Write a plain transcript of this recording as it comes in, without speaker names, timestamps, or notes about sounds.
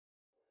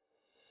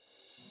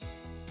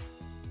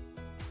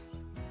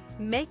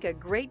Make a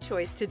great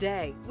choice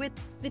today with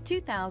the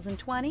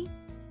 2020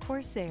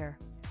 Corsair.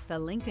 The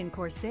Lincoln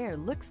Corsair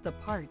looks the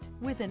part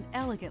with an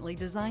elegantly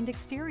designed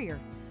exterior.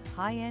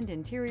 High-end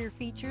interior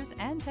features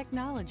and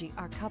technology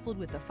are coupled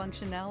with the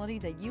functionality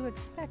that you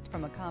expect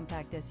from a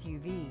compact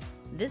SUV.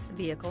 This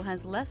vehicle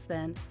has less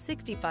than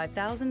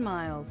 65,000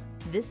 miles.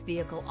 This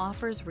vehicle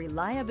offers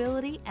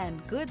reliability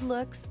and good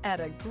looks at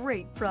a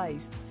great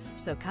price.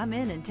 So come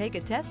in and take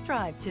a test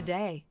drive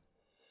today.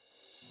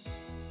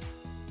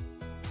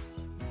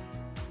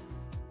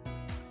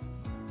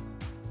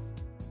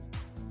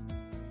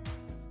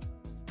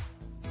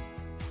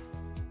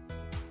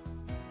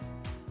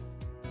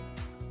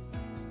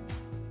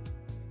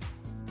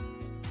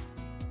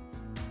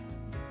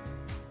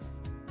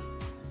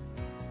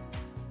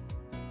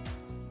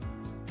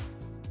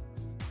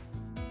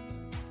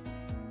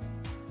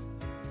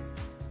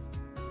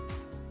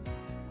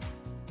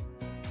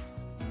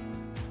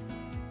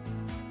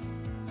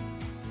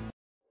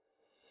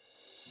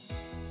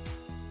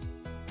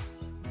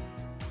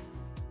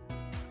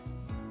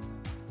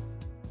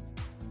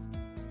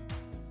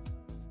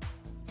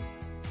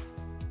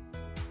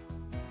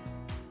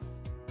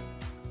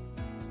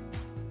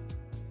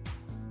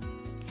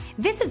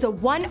 This is a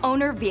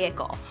one-owner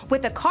vehicle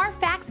with a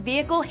Carfax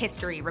Vehicle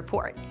History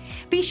Report.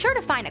 Be sure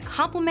to find a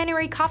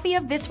complimentary copy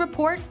of this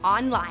report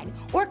online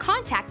or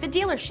contact the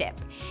dealership.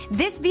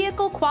 This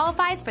vehicle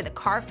qualifies for the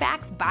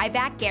Carfax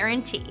Buyback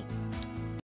Guarantee.